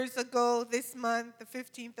Years ago this month, the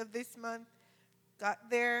 15th of this month, got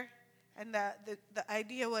there, and the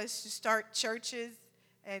idea was to start churches.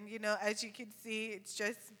 And, as you can see, it's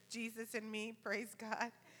just Jesus and me, praise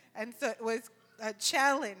God. And so it was a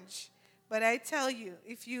challenge. But I tell you,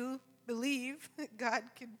 if you believe, God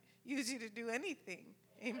can use you to do anything.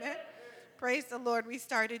 Amen. Praise the Lord. We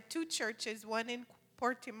started 2 churches, one in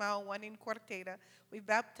Portimao, one in Corteda. We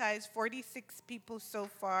baptized 46 people so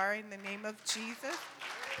far in the name of Jesus.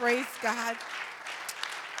 Praise God.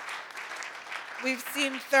 We've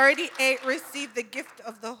seen 38 receive the gift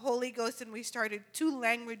of the Holy Ghost, and we started 2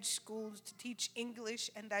 language schools to teach English,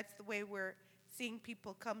 and that's the way we're seeing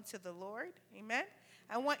people come to the Lord. Amen.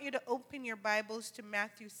 I want you to open your Bibles to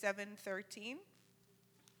Matthew 7:13.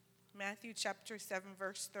 Matthew chapter 7,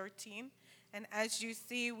 verse 13. And as you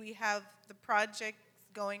see, we have the projects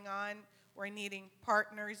going on. We're needing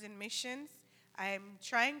partners in missions. I'm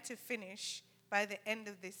trying to finish by the end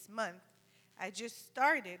of this month. I just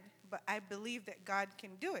started, but I believe that God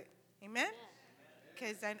can do it. Amen?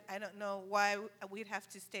 Because I don't know why we'd have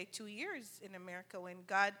to stay 2 years in America when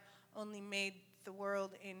God only made the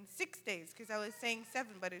world in 6 days. Because I was saying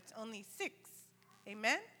 7, but it's only 6.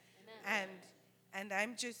 Amen? And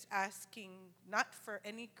I'm just asking, not for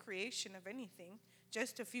any creation of anything,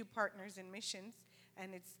 just a few partners in missions,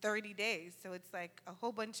 and it's 30 days, so it's like a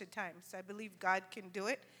whole bunch of time. So I believe God can do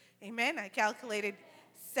it. Amen. I calculated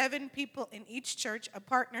 7 people in each church. A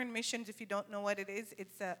partner in missions, if you don't know what it is,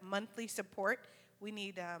 it's a monthly support. We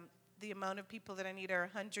need, the amount of people that I need are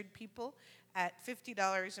 100 people at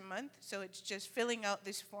 $50 a month. So it's just filling out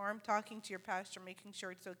this form, talking to your pastor, making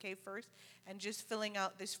sure it's okay first, and just filling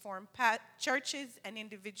out this form. Churches and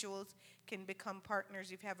individuals can become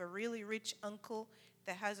partners. If you have a really rich uncle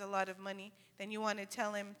that has a lot of money, then you want to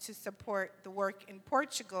tell him to support the work in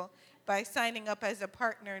Portugal by signing up as a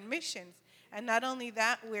partner in missions. And not only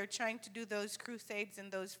that, we're trying to do those crusades in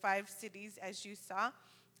those 5 cities, as you saw,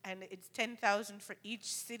 and it's $10,000 for each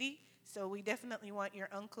city. So we definitely want your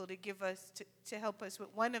uncle to give us, to help us with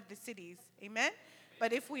one of the cities. Amen?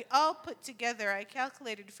 But if we all put together, I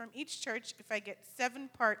calculated from each church, if I get 7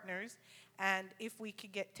 partners, and if we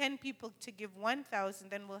could get 10 people to give 1,000,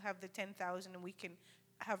 then we'll have the 10,000, and we can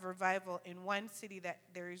have revival in one city that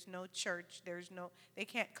there is no church. They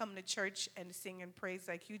can't come to church and sing and praise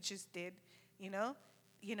like you just did,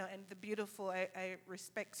 and the beautiful, I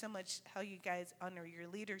respect so much how you guys honor your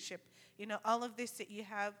leadership. All of this that you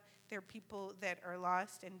have, there are people that are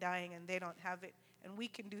lost and dying and they don't have it, and we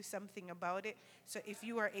can do something about it. So if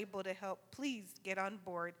you are able to help, please get on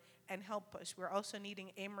board and help us. We're also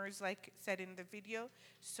needing aimers, like it said in the video,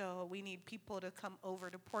 so we need people to come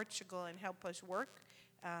over to Portugal and help us work.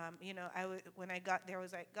 When I got there, I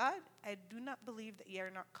was like, God, I do not believe that you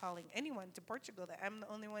are not calling anyone to Portugal, that I'm the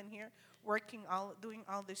only one here doing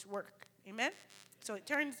all this work. Amen? So it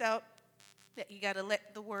turns out that you got to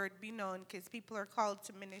let the word be known, because people are called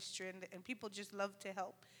to ministry, and people just love to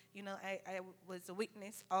help. I was a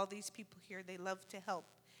witness. All these people here, they love to help,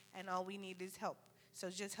 and all we need is help. So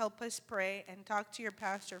just help us pray and talk to your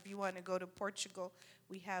pastor if you want to go to Portugal.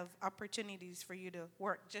 We have opportunities for you to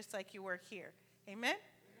work just like you work here. Amen?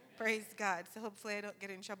 Praise God. So hopefully I don't get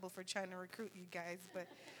in trouble for trying to recruit you guys, but,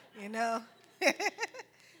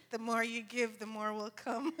 the more you give, the more will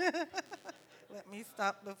come. Let me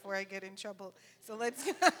stop before I get in trouble. So let's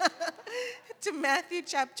go to Matthew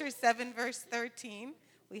chapter 7, verse 13.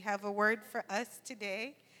 We have a word for us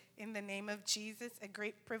today in the name of Jesus. A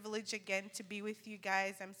great privilege again to be with you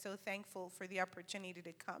guys. I'm so thankful for the opportunity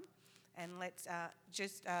to come. And let's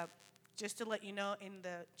just to let you know, in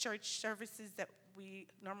the church services that we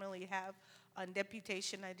normally have on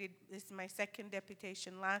deputation, this is my 2nd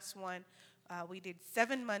deputation. Last one, we did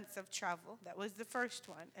 7 months of travel. That was the first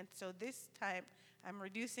one. And so this time, I'm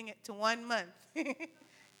reducing it to 1 month.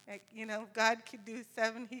 God could do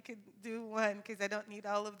 7, he could do 1, because I don't need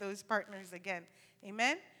all of those partners again.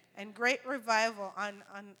 Amen? And great revival on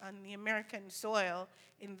the American soil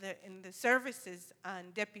in the services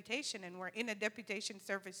on deputation. And we're in a deputation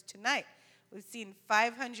service tonight. We've seen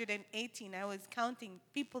 518. I was counting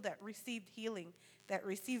people that received healing, that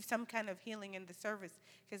received some kind of healing in the service.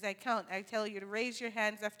 Because I tell you to raise your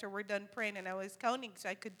hands after we're done praying. And I was counting so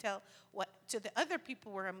I could tell what to the other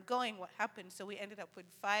people where I'm going, what happened. So we ended up with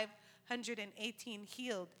 518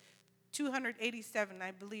 healed. 287,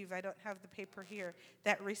 I believe, I don't have the paper here,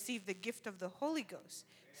 that received the gift of the Holy Ghost.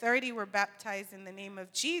 30 were baptized in the name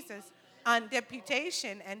of Jesus on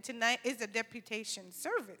deputation, and tonight is a deputation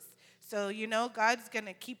service. So, God's going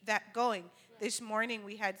to keep that going. This morning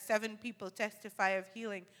we had 7 people testify of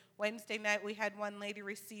healing. Wednesday night we had one lady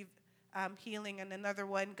receive healing, and another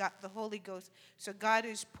one got the Holy Ghost. So God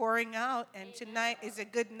is pouring out, and tonight is a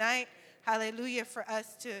good night, hallelujah, for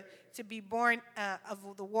us to be born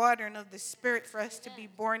of the water and of the Spirit, for us to be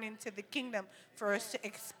born into the kingdom, for us to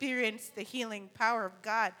experience the healing power of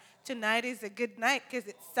God. Tonight is a good night because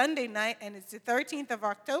it's Sunday night, and it's the 13th of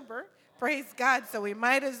October. Praise God, so we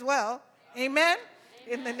might as well. Amen?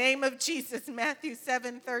 In the name of Jesus, Matthew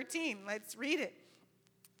 7:13. Let's read it.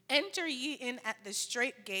 Enter ye in at the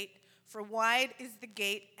strait gate, for wide is the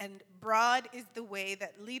gate, and broad is the way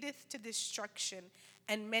that leadeth to destruction,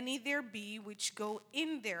 and many there be which go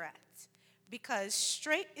in thereat. Because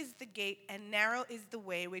strait is the gate, and narrow is the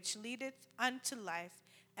way which leadeth unto life,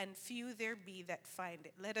 and few there be that find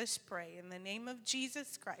it. Let us pray. In the name of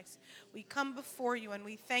Jesus Christ, we come before you, and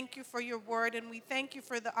we thank you for your word, and we thank you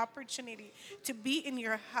for the opportunity to be in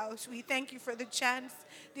your house. We thank you for the chance,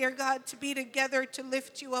 dear God, to be together, to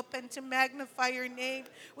lift you up and to magnify your name.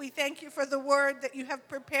 We thank you for the word that you have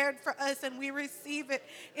prepared for us, and we receive it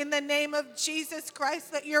in the name of Jesus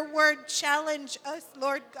Christ. Let your word challenge us,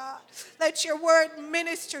 Lord God. Let your word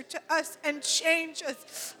minister to us and change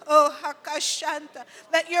us. Oh, Hakashanta.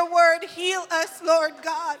 Let your word heal us, Lord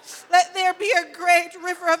God. Let there be a great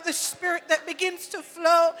river of the Spirit that begins to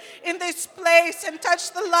flow in this place and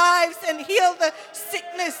touch the lives and heal the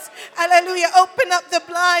sickness. Hallelujah. Open up the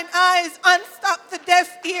blind eyes, unstop the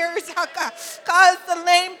deaf ears. Cause the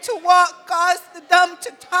lame to walk, cause the dumb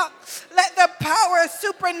to talk. Let the power,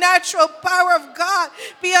 supernatural power of God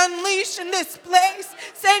be unleashed in this place.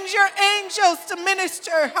 Send your angels to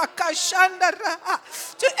minister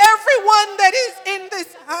to everyone that is in this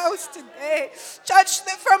house today. Touch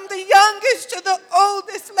them from the youngest to the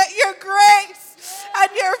oldest. Let your grace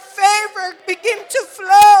and your favor begin to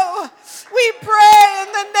flow. We pray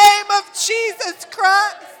in the name of Jesus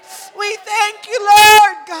Christ. We thank you,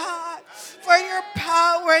 Lord God, for your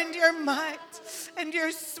power and your might and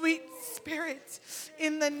your sweet Spirit.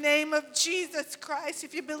 In the name of Jesus Christ.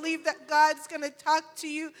 If you believe that God's going to talk to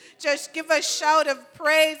you, just give a shout of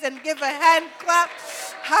praise and give a hand clap.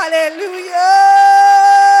 Hallelujah.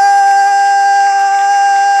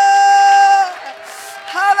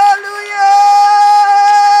 Hallelujah.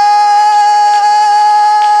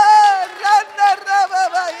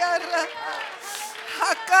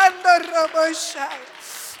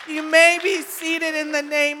 You may be seated in the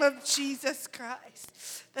name of Jesus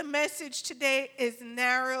Christ. The message today is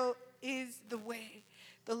narrow is the way.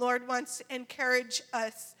 The Lord wants to encourage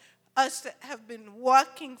us that have been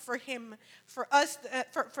walking for him, for us,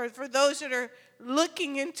 for those that are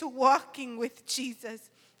looking into walking with Jesus.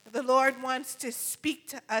 The Lord wants to speak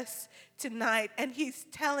to us tonight, and he's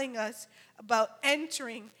telling us about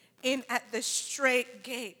entering in at the strait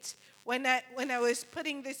gate. When I was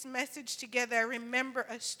putting this message together, I remember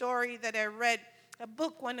a story that I read, a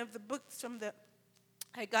book, one of the books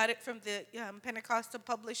I got it from the Pentecostal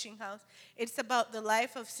Publishing House. It's about the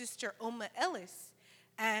life of Sister Oma Ellis.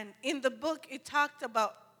 And in the book, it talked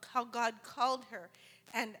about how God called her.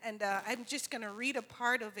 And I'm just going to read a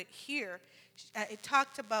part of it here. It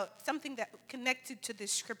talked about something that connected to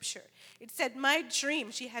this scripture. It said, my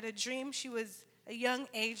dream, she had a dream. She was a young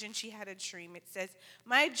age and she had a dream. It says,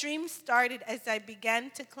 my dream started as I began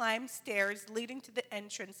to climb stairs leading to the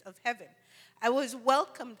entrance of heaven. I was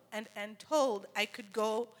welcomed and told I could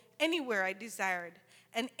go anywhere I desired.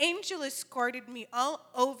 An angel escorted me all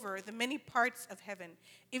over the many parts of heaven.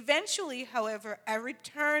 Eventually, however, I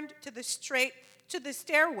returned to the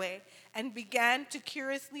stairway and began to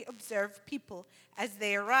curiously observe people as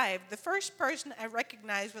they arrived. The first person I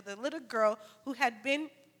recognized was a little girl who had been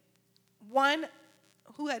one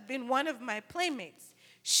of my playmates.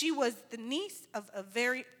 She was the niece of a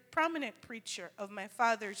very prominent preacher of my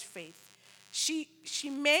father's faith. She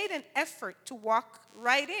made an effort to walk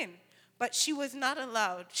right in, but she was not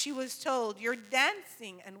allowed. She was told, your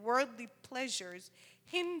dancing and worldly pleasures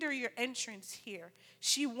hinder your entrance here.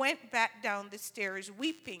 She went back down the stairs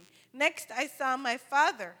weeping. Next, I saw my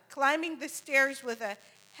father climbing the stairs with a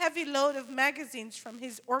heavy load of magazines from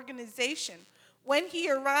his organization. When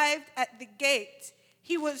he arrived at the gate,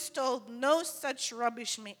 he was told, no such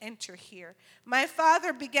rubbish may enter here. My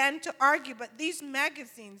father began to argue, but these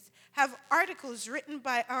magazines have articles written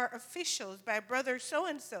by our officials, by brother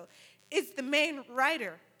so-and-so. Is the main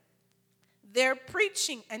writer. Their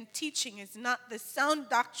preaching and teaching is not the sound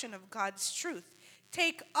doctrine of God's truth.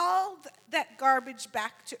 Take all that garbage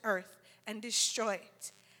back to earth and destroy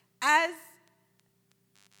it. At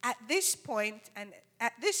this point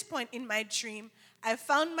in my dream, I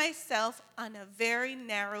found myself on a very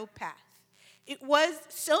narrow path. It was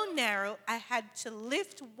so narrow, I had to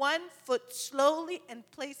lift one foot slowly and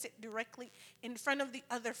place it directly in front of the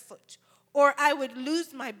other foot, or I would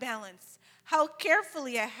lose my balance. How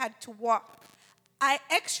carefully I had to walk. I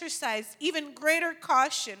exercised even greater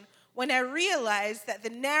caution when I realized that the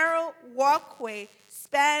narrow walkway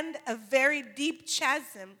spanned a very deep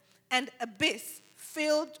chasm and abyss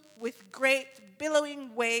filled with great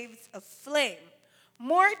billowing waves of flame.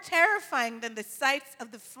 More terrifying than the sights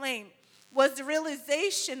of the flame was the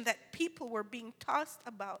realization that people were being tossed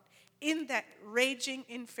about in that raging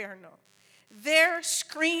inferno. Their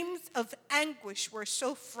screams of anguish were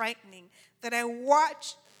so frightening that I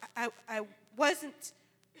wasn't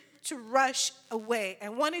to rush away. I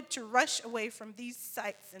wanted to rush away from these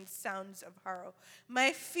sights and sounds of horror.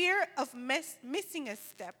 My fear of missing a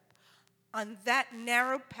step on that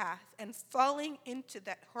narrow path and falling into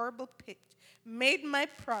that horrible pit made my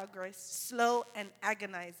progress slow and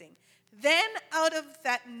agonizing. Then out of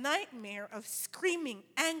that nightmare of screaming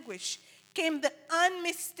anguish came the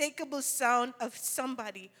unmistakable sound of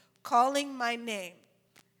somebody calling my name.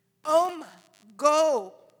 Oma,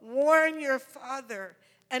 go, warn your father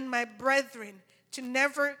and my brethren to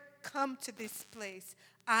never come to this place.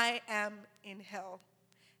 I am in hell.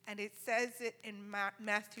 And it says it in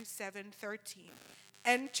Matthew 7:13.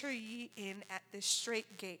 Enter ye in at the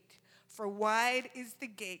strait gate, for wide is the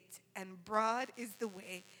gate, and broad is the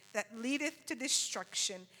way that leadeth to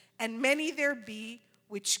destruction, and many there be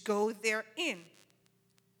which go therein.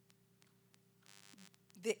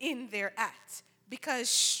 The in thereat. Because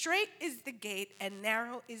strait is the gate, and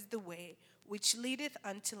narrow is the way which leadeth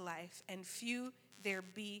unto life, and few there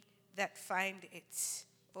be that find it.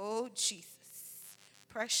 Oh, Jesus.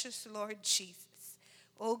 Precious Lord Jesus.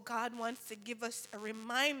 Oh, God wants to give us a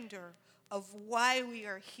reminder of why we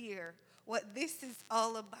are here, what this is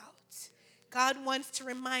all about. God wants to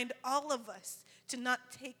remind all of us to not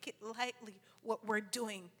take it lightly, what we're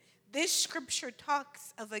doing. This scripture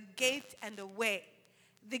talks of a gate and a way.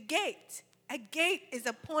 The gate, a gate is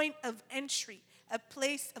a point of entry, a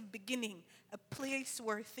place of beginning, a place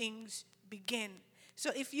where things begin.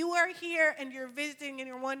 So if you are here and you're visiting and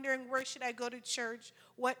you're wondering, where should I go to church?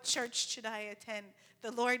 What church should I attend?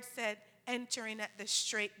 The Lord said, enter in at the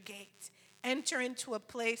strait gate. Enter into a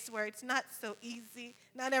place where it's not so easy.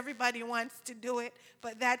 Not everybody wants to do it,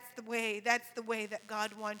 but that's the way that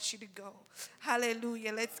God wants you to go.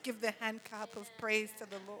 Hallelujah. Let's give the hand clap of praise to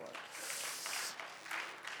the Lord.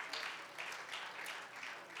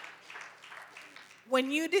 When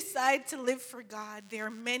you decide to live for God, there are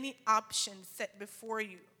many options set before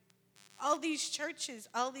you. All these churches,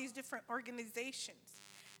 all these different organizations.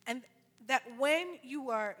 And that when you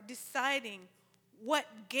are deciding what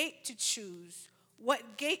gate to choose,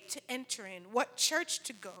 what gate to enter in, what church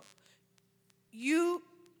to go, you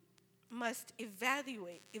must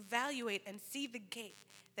evaluate and see the gate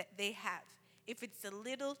that they have. If it's a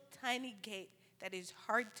little tiny gate that is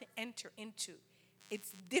hard to enter into,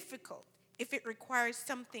 it's difficult. If it requires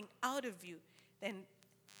something out of you,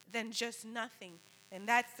 then just nothing, then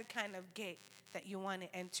that's the kind of gate that you want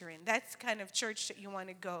to enter in. That's the kind of church that you want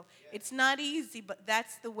to go. It's not easy, but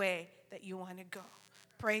that's the way that you want to go.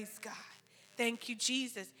 Praise God. Thank you,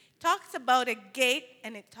 Jesus. It talks about a gate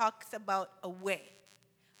and it talks about a way.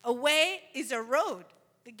 A way is a road.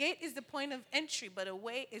 The gate is the point of entry, but a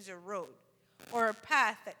way is a road or a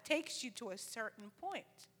path that takes you to a certain point.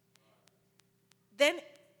 Then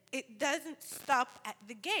it doesn't stop at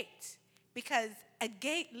the gate because a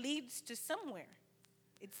gate leads to somewhere.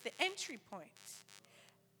 It's the entry point.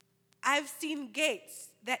 I've seen gates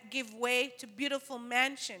that give way to beautiful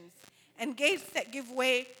mansions and gates that give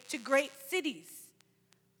way to great cities.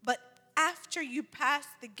 But after you pass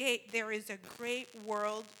the gate, there is a great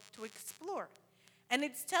world to explore. And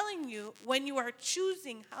it's telling you, when you are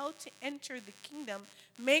choosing how to enter the kingdom,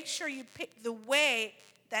 make sure you pick the way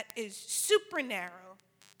that is super narrow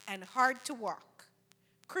and hard to walk.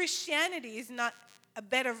 Christianity is not a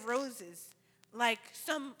bed of roses like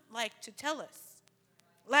some like to tell us.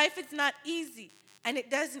 Life is not easy, and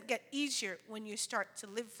it doesn't get easier when you start to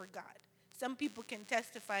live for God. Some people can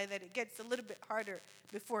testify that it gets a little bit harder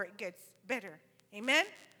before it gets better. Amen?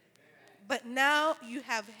 But now you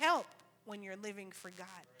have help when you're living for God.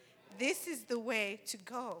 This is the way to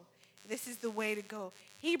go. This is the way to go.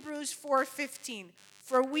 Hebrews 4:15.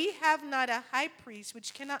 For we have not a high priest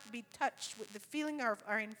which cannot be touched with the feeling of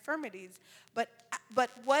our infirmities, but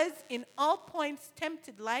was in all points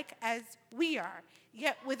tempted like as we are,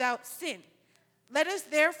 yet without sin. Let us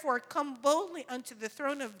therefore come boldly unto the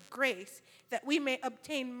throne of grace, that we may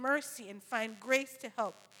obtain mercy and find grace to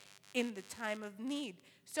help in the time of need.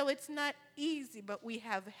 So it's not easy, but we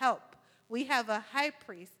have help. We have a high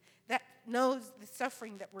priest that knows the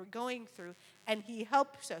suffering that we're going through, and he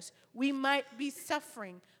helps us. We might be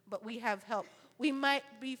suffering, but we have help. We might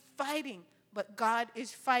be fighting, but God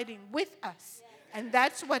is fighting with us. And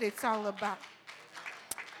that's what it's all about.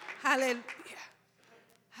 Hallelujah.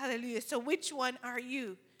 Hallelujah. So which one are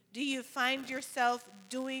you? Do you find yourself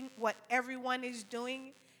doing what everyone is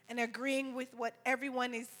doing and agreeing with what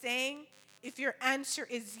everyone is saying? If your answer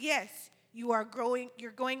is yes, you're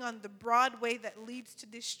going on the broad way that leads to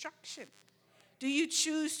destruction. Do you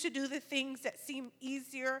choose to do the things that seem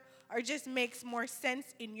easier or just makes more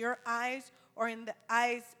sense in your eyes or in the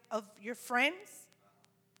eyes of your friends?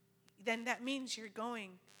 Then that means you're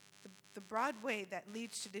going the broad way that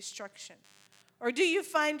leads to destruction. Or do you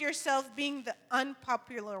find yourself being the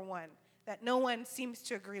unpopular one that no one seems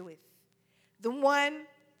to agree with? The one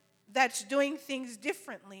that's doing things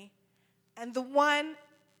differently, and the one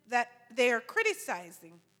that they are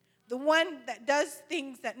criticizing. The one that does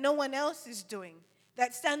things that no one else is doing,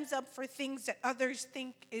 that stands up for things that others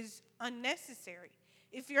think is unnecessary.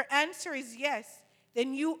 If your answer is yes,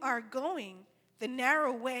 then you are going the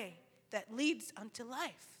narrow way that leads unto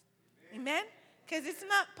life. Amen? Because it's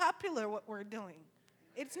not popular what we're doing.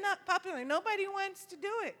 It's not popular. Nobody wants to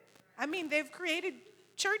do it. I mean, they've created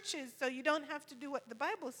churches so you don't have to do what the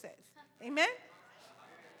Bible says. Amen?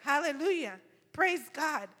 Hallelujah. Praise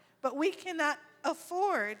God. But we cannot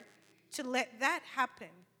afford to let that happen.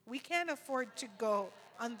 We can't afford to go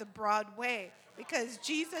on the broad way because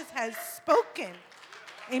Jesus has spoken.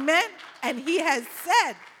 Amen? And he has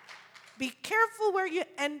said, be careful where you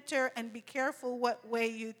enter and be careful what way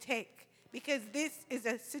you take, because this is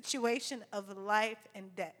a situation of life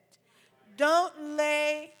and death. Don't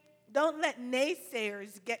let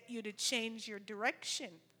naysayers get you to change your direction.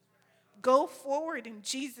 Go forward in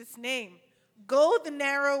Jesus' name. Go the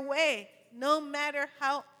narrow way, no matter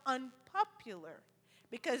how unpopular,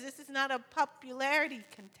 because this is not a popularity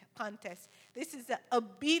contest. This is an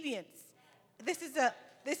obedience. This is a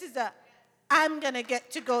I'm going to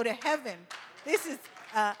get to go to heaven. This is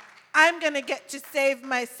I'm going to get to save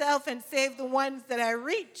myself and save the ones that I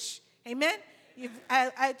reach. Amen?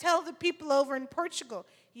 I tell the people over in Portugal,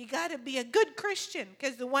 you got to be a good Christian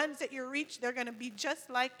because the ones that you reach, they're going to be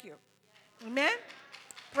just like you. Amen?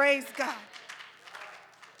 Praise God.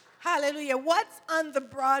 Hallelujah. What's on the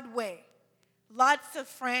broad way? Lots of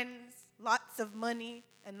friends, lots of money,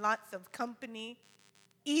 and lots of company.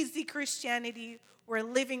 Easy Christianity where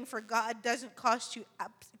living for God doesn't cost you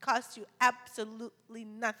absolutely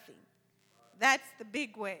nothing. That's the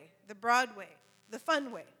big way, the broad way, the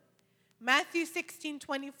fun way. Matthew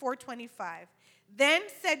 16:24-25. Then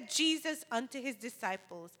said Jesus unto his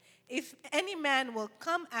disciples, if any man will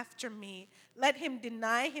come after me, let him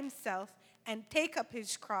deny himself and take up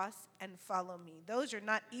his cross and follow me. Those are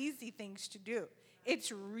not easy things to do.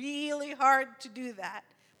 It's really hard to do that,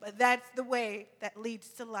 but that's the way that leads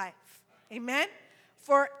to life. Amen?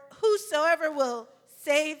 For whosoever will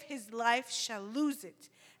save his life shall lose it,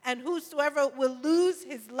 and whosoever will lose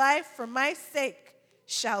his life for my sake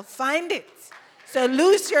shall find it. So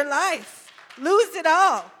lose your life. Lose it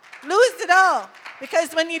all. Lose it all.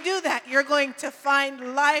 Because when you do that, you're going to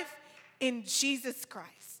find life in Jesus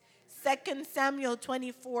Christ. 2 Samuel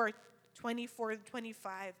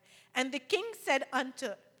 24:25. And the king said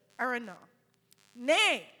unto Araunah,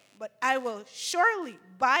 nay, but I will surely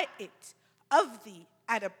buy it of thee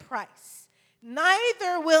at a price.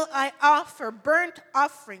 Neither will I offer burnt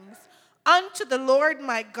offerings unto the Lord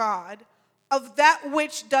my God of that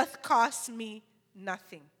which doth cost me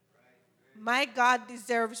nothing. My God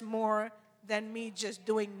deserves more than me just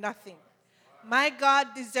doing nothing. My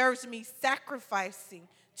God deserves me sacrificing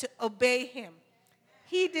to obey him.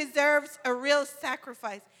 He deserves a real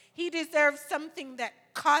sacrifice. He deserves something that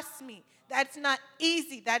costs me. That's not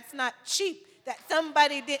easy. That's not cheap. That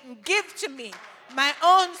somebody didn't give to me. My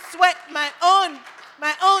own sweat, my own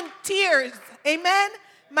tears. Amen?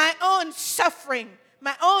 My own suffering,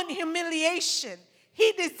 my own humiliation.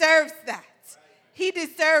 He deserves that. He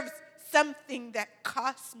deserves something that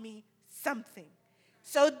costs me something.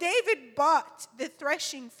 So David bought the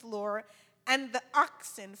threshing floor and the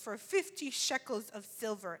oxen for 50 shekels of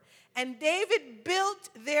silver. And David built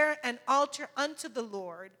there an altar unto the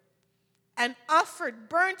Lord and offered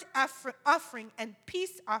burnt offering and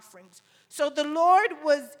peace offerings. So the Lord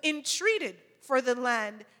was entreated for the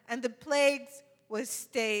land, and the plagues was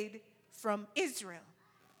stayed from Israel.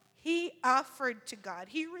 He offered to God.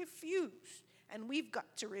 He refused. And we've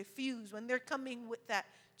got to refuse. When they're coming with that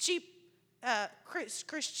cheap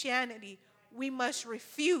Christianity, we must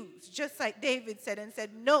refuse. Just like David said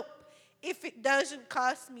nope. If it doesn't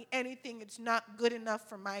cost me anything, it's not good enough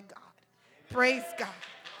for my God. Praise God.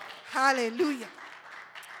 Hallelujah.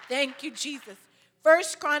 Thank you, Jesus.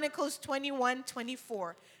 1 Chronicles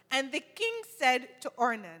 21:24. And the king said to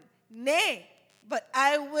Ornan, nay, but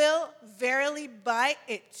I will verily buy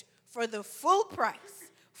it for the full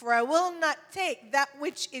price. For I will not take that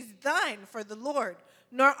which is thine for the Lord,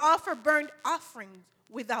 nor offer burnt offerings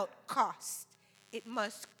without cost. It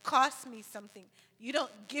must cost me something. You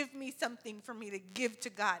don't give me something for me to give to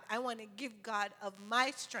God. I want to give God of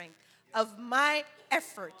my strength, of my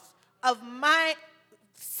efforts, of my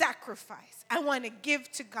sacrifice. I want to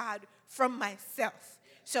give to God from myself.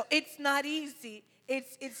 So it's not easy.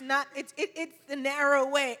 It's the narrow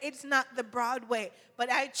way. It's not the broad way.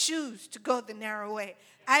 But I choose to go the narrow way.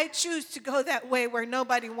 I choose to go that way where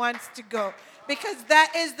nobody wants to go, because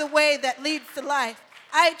that is the way that leads to life.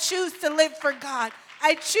 I choose to live for God.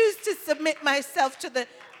 I choose to submit myself to the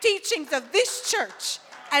teachings of this church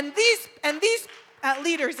and these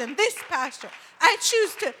leaders and this pastor. I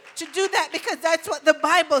choose to do that because that's what the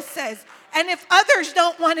Bible says. And if others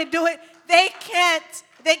don't want to do it, they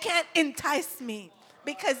can't entice me,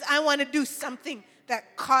 because I want to do something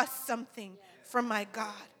that costs something for my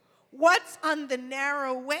God. What's on the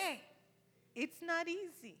narrow way? It's not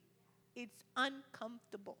easy. It's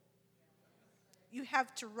uncomfortable. You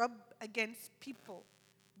have to rub against people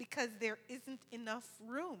because there isn't enough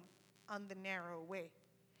room on the narrow way.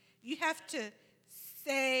 You have to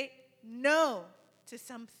say no to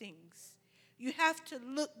some things. You have to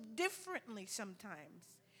look differently sometimes.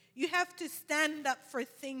 You have to stand up for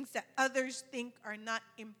things that others think are not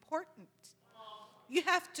important. You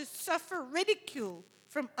have to suffer ridicule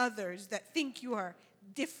from others that think you are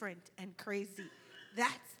different and crazy.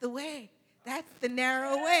 That's the way. That's the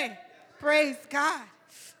narrow way. Praise God.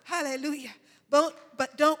 Hallelujah.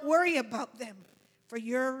 But don't worry about them, for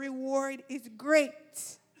your reward is great.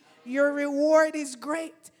 Your reward is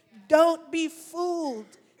great. Don't be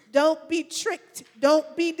fooled. Don't be tricked.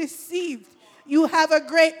 Don't be deceived. You have a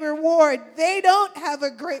great reward. They don't have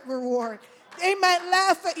a great reward. They might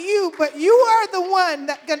laugh at you, but you are the one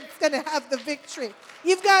that's going to have the victory.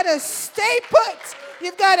 You've got to stay put.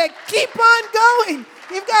 You've got to keep on going.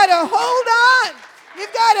 You've got to hold on.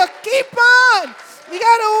 You've got to keep on. You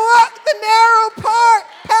got to walk the narrow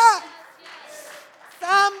path.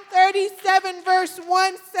 Psalm 37 verse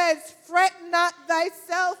 1 says, fret not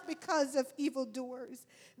thyself because of evildoers,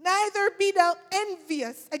 neither be thou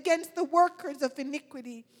envious against the workers of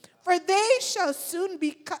iniquity, for they shall soon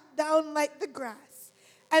be cut down like the grass,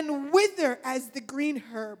 and wither as the green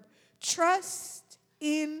herb. Trust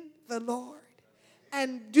in the Lord,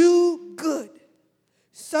 and do good.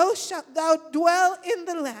 So shalt thou dwell in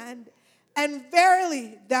the land, and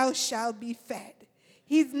verily thou shalt be fed.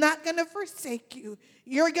 He's not going to forsake you.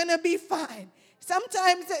 You're going to be fine.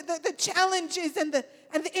 Sometimes the challenges and the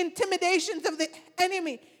intimidations of the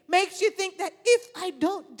enemy makes you think that if I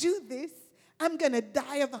don't do this, I'm going to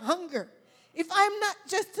die of hunger. If I'm not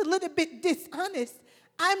just a little bit dishonest,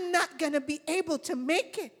 I'm not going to be able to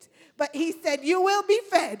make it. But he said, you will be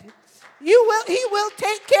fed. He will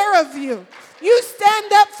take care of you. You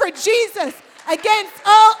stand up for Jesus against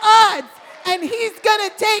all odds, and he's going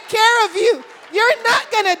to take care of you. You're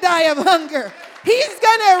not going to die of hunger. He's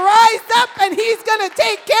going to rise up, and he's going to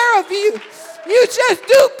take care of you. You just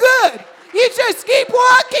do good. You just keep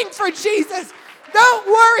walking for Jesus. Don't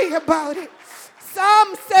worry about it.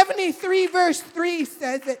 Psalm 73 verse 3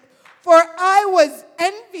 says it, for I was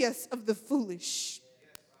envious of the foolish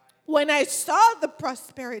when I saw the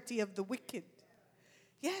prosperity of the wicked.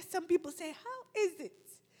 Yes, some people say, how is it?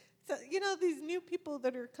 So, these new people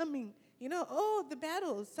that are coming, the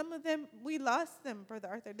battles, some of them, we lost them, Brother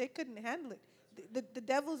Arthur. They couldn't handle it. The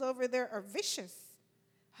devils over there are vicious.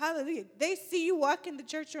 Hallelujah. They see you walk in the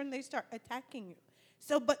church and they start attacking you.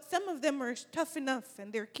 So, but some of them are tough enough,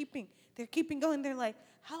 and they're keeping going. They're like,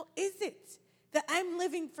 how is it that I'm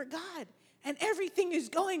living for God and everything is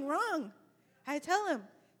going wrong? I tell them,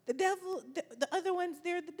 the devil, the other ones,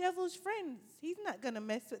 they're the devil's friends. He's not going to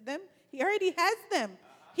mess with them. He already has them.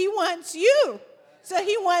 He wants you. So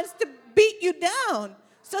he wants to beat you down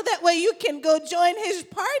so that way you can go join his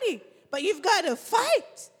party. But you've got to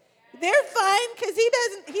fight. They're fine because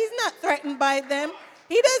he's not threatened by them.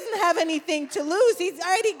 He doesn't have anything to lose. He's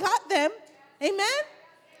already got them. Amen?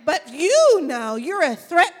 But you're a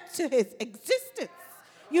threat to his existence.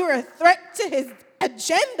 You're a threat to his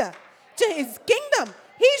agenda, to his kingdom.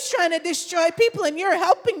 He's trying to destroy people, and you're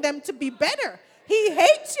helping them to be better. He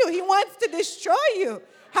hates you. He wants to destroy you.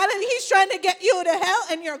 Hallelujah. He's trying to get you to hell,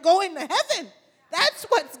 and you're going to heaven. That's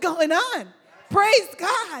what's going on. Praise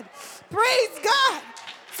God. Praise God.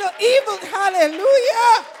 So evil,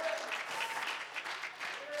 hallelujah.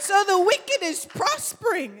 So So the wicked is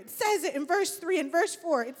prospering. It says it in verse 3 and verse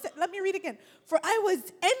 4. Let me read again. For I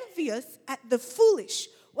was envious at the foolish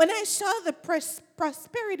when I saw the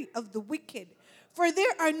prosperity of the wicked. For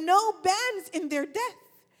there are no bands in their death,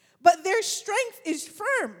 but their strength is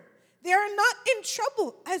firm. They are not in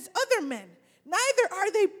trouble as other men, neither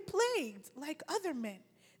are they plagued like other men.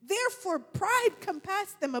 Therefore pride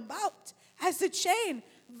compassed them about as a chain.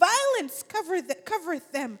 Violence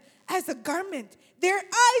covereth them as a garment. Their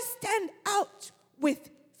eyes stand out with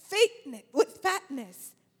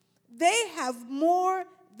fatness. They have more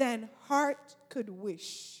than heart could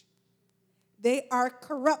wish. They are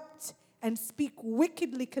corrupt and speak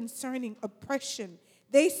wickedly concerning oppression.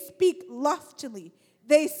 They speak loftily.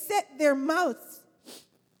 They set their mouths,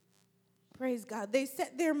 praise God, they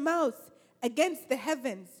set their mouths against the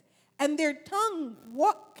heavens, and their tongue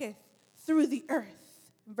walketh through the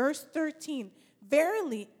earth. Verse 13,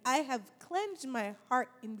 verily I have cleansed my heart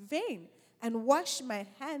in vain and washed my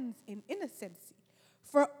hands in innocency.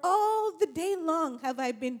 For all the day long have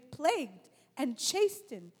I been plagued and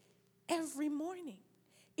chastened every morning.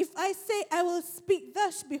 If I say I will speak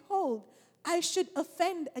thus, behold, I should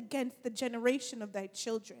offend against the generation of thy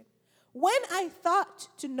children. When I thought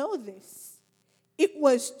to know this, it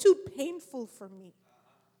was too painful for me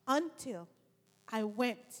until I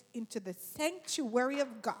went into the sanctuary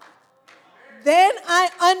of God. Then I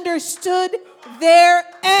understood their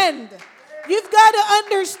end. You've got to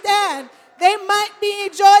understand, they might be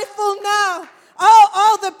joyful now. Oh,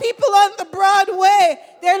 all the people on the Broadway,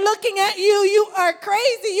 they're looking at you. You are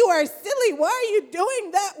crazy. You are silly. Why are you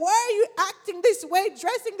doing that? Why are you acting this way,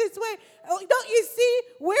 dressing this way? Oh, don't you see?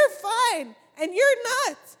 We're fine, and you're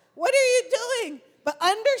not. What are you doing? But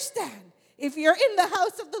understand, if you're in the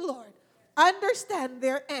house of the Lord, understand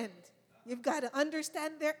their end. You've got to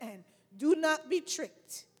understand their end. Do not be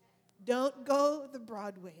tricked. Don't go the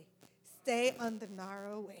broad way. Stay on the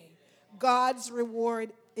narrow way. God's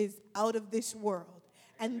reward is out of this world.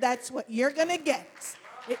 And that's what you're going to get.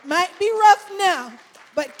 It might be rough now,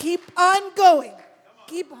 but keep on going.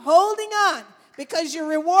 Keep holding on, because your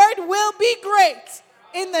reward will be great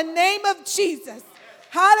in the name of Jesus.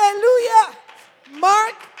 Hallelujah.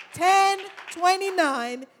 Mark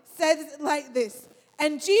 10:29 says it like this.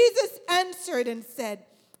 And Jesus answered and said,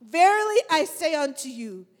 verily I say unto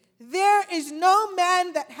you, there is no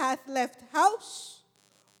man that hath left house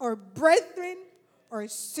or brethren or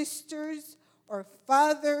sisters or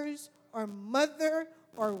fathers or mother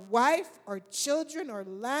or wife or children or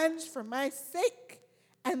lands for my sake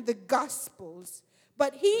and the gospel's,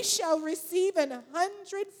 but he shall receive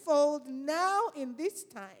 100-fold now in this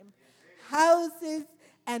time houses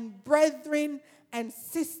and brethren and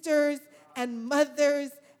sisters and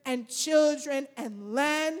mothers and children and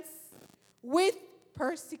lands with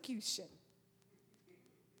persecution.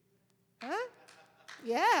 Huh?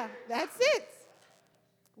 Yeah, that's it.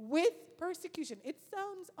 With persecution. It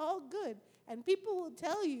sounds all good. And people will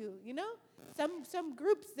tell you, some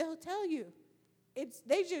groups, they'll tell you.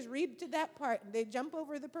 They just read to that part and they jump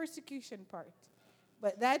over the persecution part.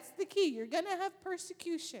 But that's the key. You're going to have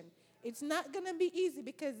persecution. It's not going to be easy,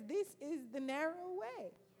 because this is the narrow way.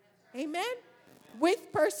 Amen?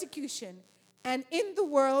 With persecution. And in the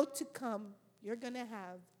world to come, you're going to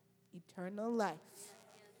have eternal life.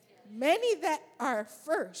 Many that are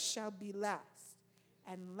first shall be last,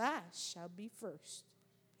 and last shall be first.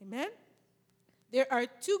 Amen? There are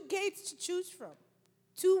 2 gates to choose from,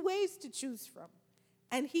 2 ways to choose from.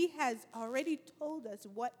 And he has already told us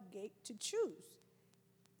what gate to choose.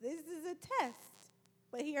 This is a test,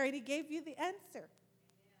 but he already gave you the answer.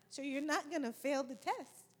 So you're not going to fail the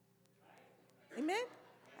test. Amen?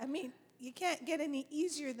 I mean, you can't get any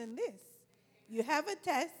easier than this. You have a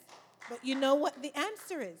test, but you know what the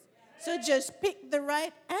answer is. So just pick the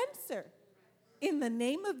right answer in the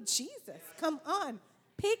name of Jesus. Come on.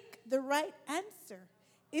 Pick the right answer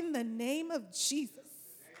in the name of Jesus.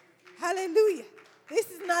 Hallelujah. This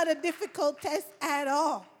is not a difficult test at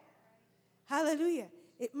all. Hallelujah.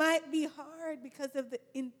 It might be hard because of the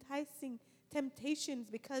enticing temptations,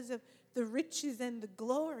 because of the riches and the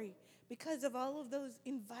glory, because of all of those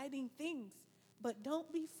inviting things. But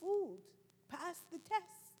don't be fooled. Pass the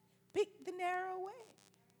test. Pick the narrow way.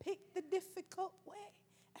 Pick the difficult way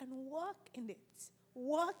and walk in it.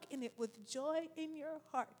 Walk in it with joy in your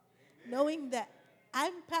heart, knowing that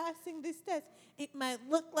I'm passing this test. It might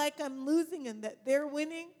look like I'm losing and that they're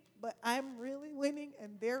winning, but I'm really winning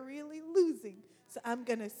and they're really losing. So I'm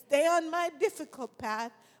going to stay on my difficult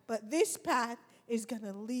path, but this path is going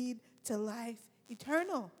to lead to life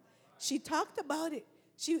eternal. She talked about it.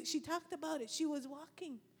 She talked about it. She was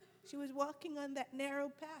walking. She was walking on that narrow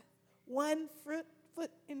path. One foot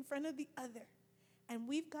foot in front of the other. And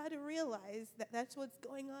we've got to realize that that's what's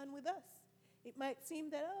going on with us. It might seem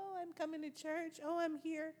that, oh, I'm coming to church, oh, I'm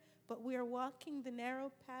here, but we are walking the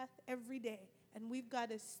narrow path every day, and we've got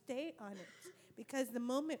to stay on it, because the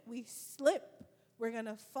moment we slip, we're going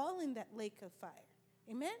to fall in that lake of fire.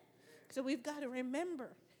 Amen? So we've got to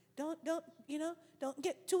remember, don't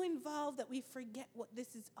get too involved that we forget what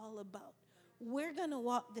this is all about. We're going to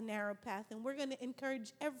walk the narrow path, and we're going to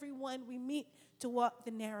encourage everyone we meet to walk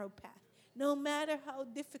the narrow path, no matter how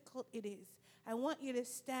difficult it is. I want you to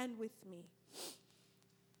stand with me.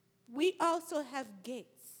 We also have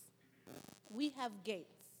gates. We have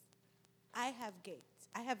gates. I have gates.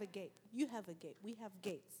 I have a gate. You have a gate. We have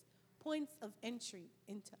gates. Points of entry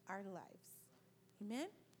into our lives. Amen?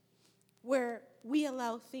 Where we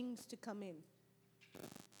allow things to come in.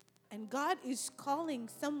 And God is calling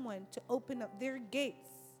someone to open up their gates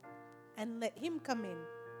and let him come in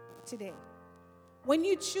today. When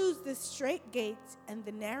you choose the straight gate and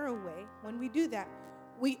the narrow way, when we do that,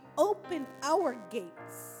 we open our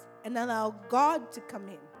gates and allow God to come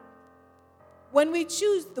in. When we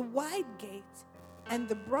choose the wide gate and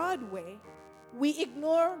the broad way, we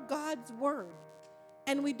ignore God's word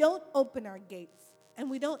and we don't open our gates and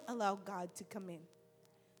we don't allow God to come in.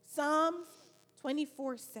 Psalms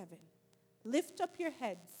 24:7. Lift up your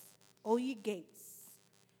heads, O ye gates,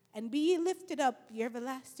 and be ye lifted up, ye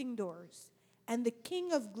everlasting doors, and the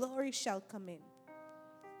King of glory shall come in.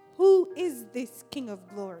 Who is this King of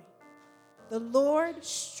glory? The Lord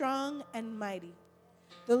strong and mighty,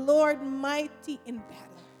 the Lord mighty in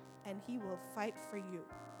battle, and he will fight for you.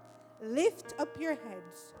 Lift up your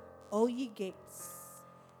heads, O ye gates,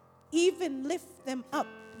 even lift them up,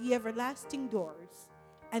 ye everlasting doors,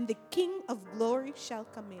 and the King of glory shall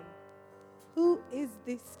come in. Who is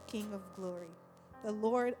this King of glory? The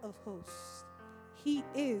Lord of hosts. He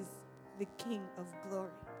is the King of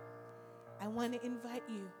glory. I want to invite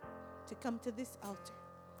you to come to this altar.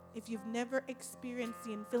 If you've never experienced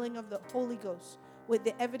the infilling of the Holy Ghost with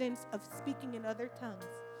the evidence of speaking in other tongues,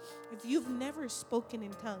 if you've never spoken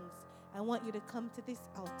in tongues, I want you to come to this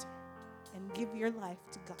altar and give your life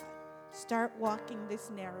to God. Start walking this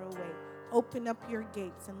narrow way. Open up your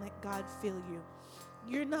gates and let God fill you.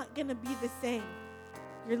 You're not going to be the same.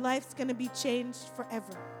 Your life's going to be changed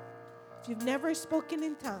forever. If you've never spoken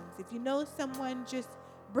in tongues, if you know someone, just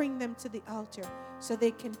bring them to the altar so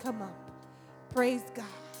they can come up. Praise God.